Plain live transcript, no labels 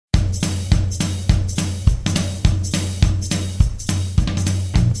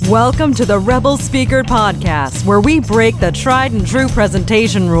Welcome to the Rebel Speaker Podcast, where we break the tried and true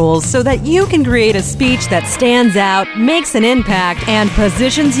presentation rules so that you can create a speech that stands out, makes an impact, and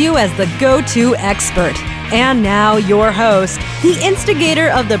positions you as the go-to expert. And now, your host, the instigator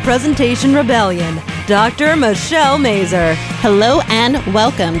of the Presentation Rebellion, Dr. Michelle Mazur. Hello and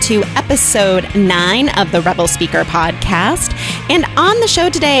welcome to episode 9 of the Rebel Speaker Podcast. And on the show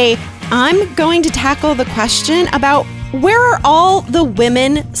today, I'm going to tackle the question about where are all the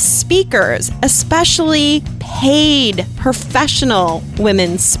women speakers, especially paid professional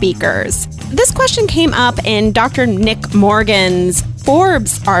women speakers? This question came up in Dr. Nick Morgan's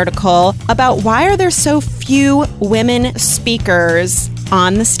Forbes article about why are there so few women speakers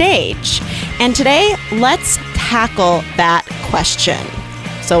on the stage. And today, let's tackle that question.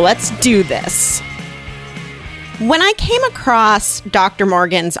 So let's do this. When I came across Dr.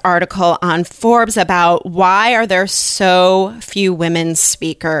 Morgan's article on Forbes about why are there so few women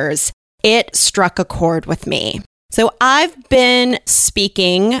speakers, it struck a chord with me. So I've been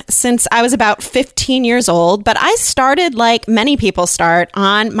speaking since I was about 15 years old, but I started like many people start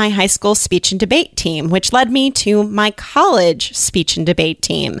on my high school speech and debate team, which led me to my college speech and debate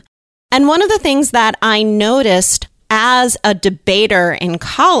team. And one of the things that I noticed as a debater in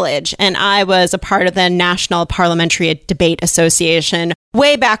college, and I was a part of the National Parliamentary Debate Association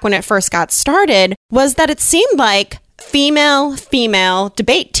way back when it first got started, was that it seemed like female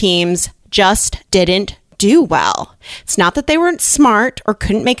debate teams just didn't do well. It's not that they weren't smart or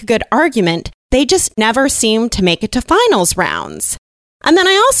couldn't make a good argument. They just never seemed to make it to finals rounds. And then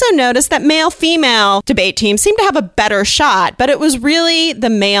I also noticed that male-female debate teams seemed to have a better shot, but it was really the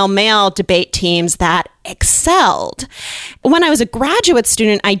male-male debate teams that excelled. When I was a graduate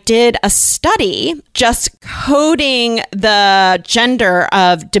student, I did a study just coding the gender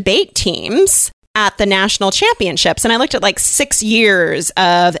of debate teams at the national championships. And I looked at like 6 years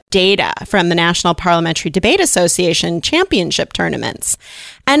of data from the National Parliamentary Debate Association championship tournaments.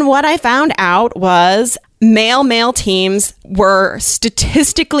 And what I found out was male teams were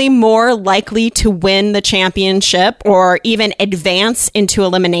statistically more likely to win the championship or even advance into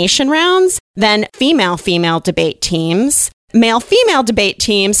elimination rounds than female debate teams. Male-female debate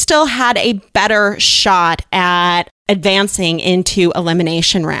teams still had a better shot at advancing into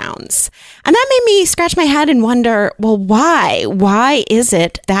elimination rounds. And that made me scratch my head and wonder, well, why? Why is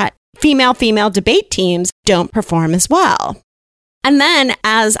it that female debate teams don't perform as well? And then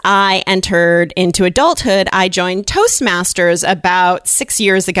as I entered into adulthood, I joined Toastmasters about 6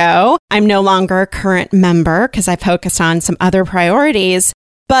 years ago. I'm no longer a current member because I focused on some other priorities.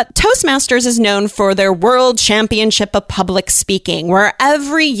 But Toastmasters is known for their World Championship of Public Speaking, where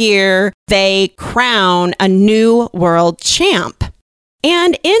every year they crown a new world champ.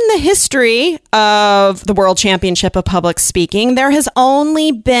 And in the history of the World Championship of Public Speaking, there has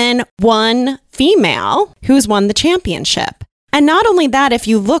only been one female who's won the championship. And not only that, if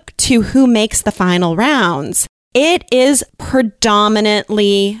you look to who makes the final rounds, it is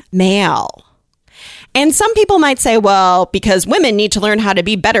predominantly male. And some people might say, well, because women need to learn how to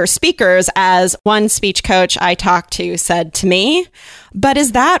be better speakers, as one speech coach I talked to said to me. But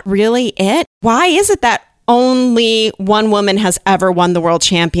is that really it? Why is it that only one woman has ever won the world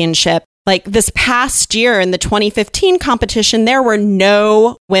championship? Like this past year in the 2015 competition, there were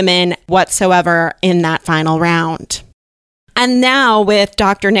no women whatsoever in that final round. And now with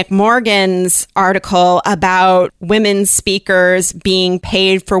Dr. Nick Morgan's article about women speakers being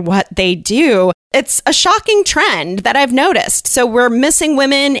paid for what they do, it's a shocking trend that I've noticed. So we're missing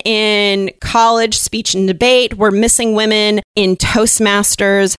women in college speech and debate. We're missing women in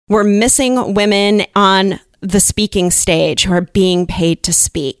Toastmasters. We're missing women on the speaking stage who are being paid to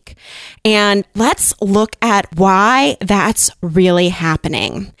speak. And let's look at why that's really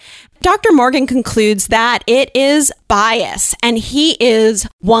happening. Dr. Morgan concludes that it is bias, and he is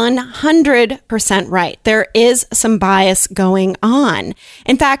 100% right. There is some bias going on.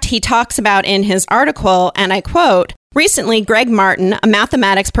 In fact, he talks about in his article, and I quote, "Recently, Greg Martin, a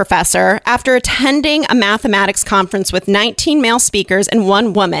mathematics professor, after attending a mathematics conference with 19 male speakers and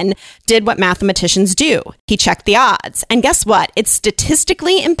 1 woman, did what mathematicians do. He checked the odds. And guess what? It's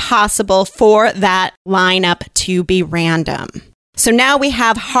statistically impossible for that lineup to be random." So now we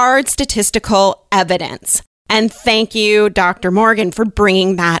have hard statistical evidence. And thank you, Dr. Morgan, for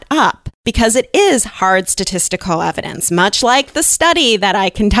bringing that up, because it is hard statistical evidence, much like the study that I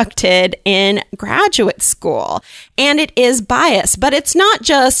conducted in graduate school. And it is bias, but it's not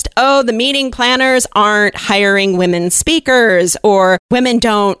just, oh, the meeting planners aren't hiring women speakers, or women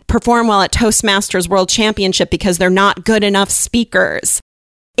don't perform well at Toastmasters World Championship because they're not good enough speakers.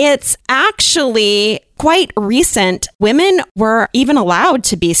 It's actually quite recent. Women were even allowed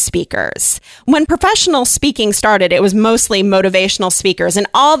to be speakers. When professional speaking started, it was mostly motivational speakers, and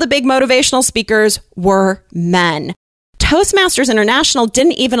all the big motivational speakers were men. Toastmasters International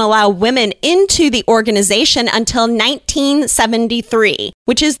didn't even allow women into the organization until 1973,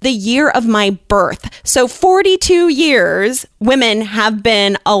 which is the year of my birth. So 42 years, women have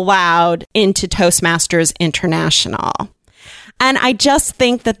been allowed into Toastmasters International. And I just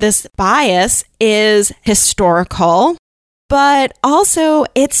think that this bias is historical, but also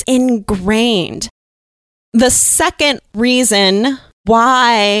it's ingrained. The second reason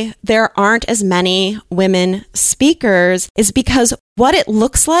why there aren't as many women speakers is because what it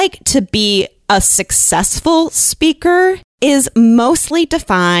looks like to be a successful speaker is mostly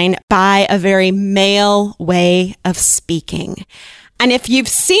defined by a very male way of speaking. And if you've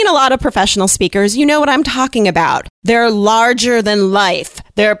seen a lot of professional speakers, you know what I'm talking about. They're larger than life.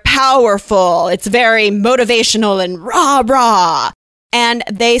 They're powerful. It's very motivational and rah-rah. And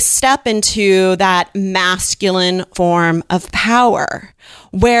they step into that masculine form of power.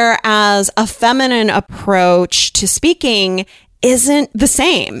 Whereas a feminine approach to speaking isn't the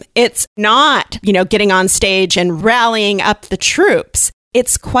same. It's not, getting on stage and rallying up the troops.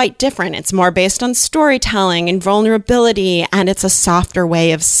 It's quite different. It's more based on storytelling and vulnerability, and it's a softer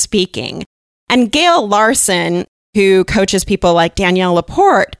way of speaking. And Gail Larson, who coaches people like Danielle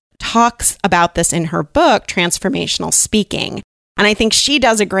Laporte, talks about this in her book, Transformational Speaking. And I think she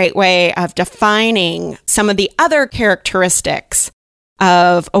does a great way of defining some of the other characteristics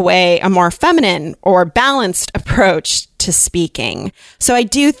of a more feminine or balanced approach to speaking. So I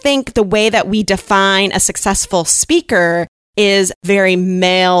do think the way that we define a successful speaker is very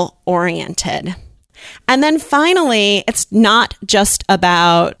male-oriented. And then finally, it's not just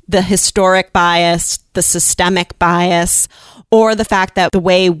about the historic bias, the systemic bias, or the fact that the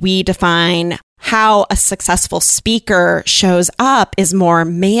way we define how a successful speaker shows up is more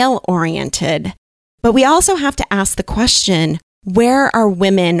male-oriented. But we also have to ask the question, where are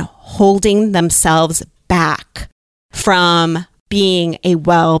women holding themselves back from being a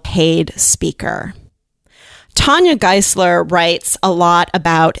well-paid speaker? Tanya Geisler writes a lot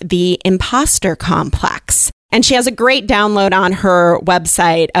about the imposter complex, and she has a great download on her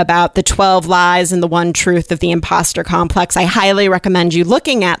website about the 12 lies and the one truth of the imposter complex. I highly recommend you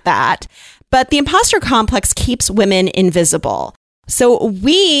looking at that. But the imposter complex keeps women invisible. So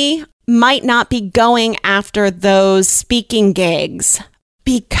we might not be going after those speaking gigs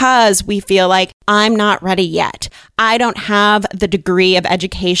because we feel like I'm not ready yet. I don't have the degree of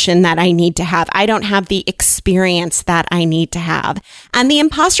education that I need to have. I don't have the experience that I need to have. And the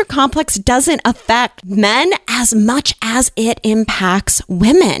imposter complex doesn't affect men as much as it impacts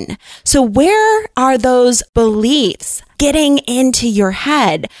women. So where are those beliefs getting into your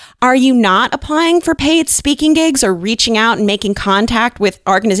head? Are you not applying for paid speaking gigs or reaching out and making contact with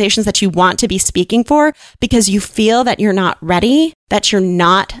organizations that you want to be speaking for because you feel that you're not ready, that you're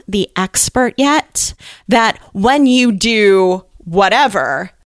not the expert yet, that when you do whatever,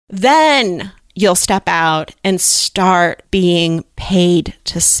 then you'll step out and start being paid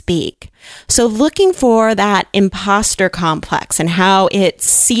to speak? So looking for that imposter complex and how it's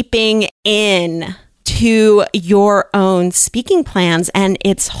seeping in to your own speaking plans and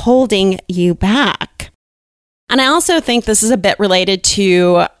it's holding you back. And I also think this is a bit related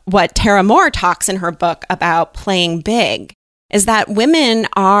to what Tara Moore talks in her book about playing big, is that women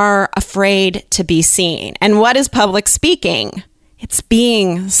are afraid to be seen. And what is public speaking? It's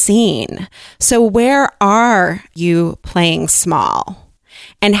being seen. So where are you playing small?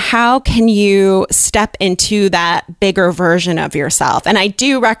 And how can you step into that bigger version of yourself? And I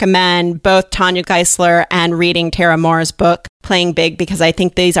do recommend both Tanya Geisler and reading Tara Moore's book, Playing Big, because I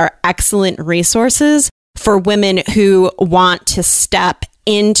think these are excellent resources for women who want to step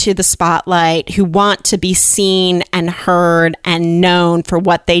into the spotlight, who want to be seen and heard and known for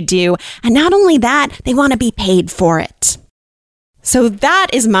what they do. And not only that, they want to be paid for it. So that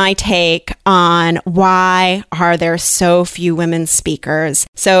is my take on why are there so few women speakers.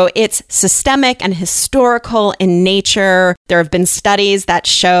 So it's systemic and historical in nature. There have been studies that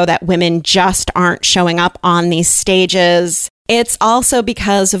show that women just aren't showing up on these stages. It's also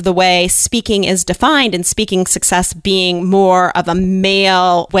because of the way speaking is defined and speaking success being more of a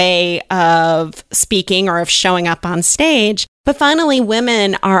male way of speaking or of showing up on stage. But finally,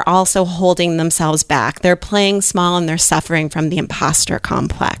 women are also holding themselves back. They're playing small and they're suffering from the imposter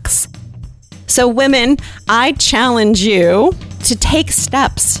complex. So women, I challenge you to take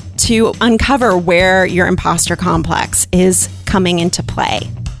steps to uncover where your imposter complex is coming into play.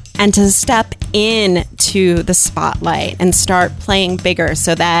 and to step into the spotlight and start playing bigger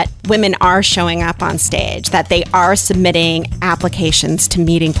so that women are showing up on stage, that they are submitting applications to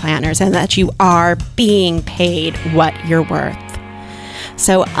meeting planners, and that you are being paid what you're worth.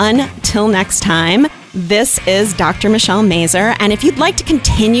 So until next time, this is Dr. Michelle Mazur, and if you'd like to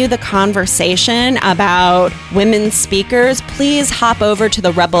continue the conversation about women speakers, please hop over to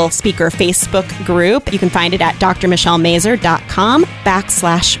the Rebel Speaker Facebook group. You can find it at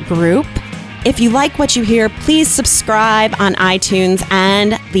drmichellemazur.com/group. If you like what you hear, please subscribe on iTunes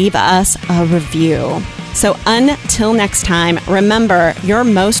and leave us a review. So until next time, remember, your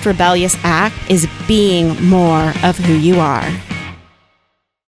most rebellious act is being more of who you are.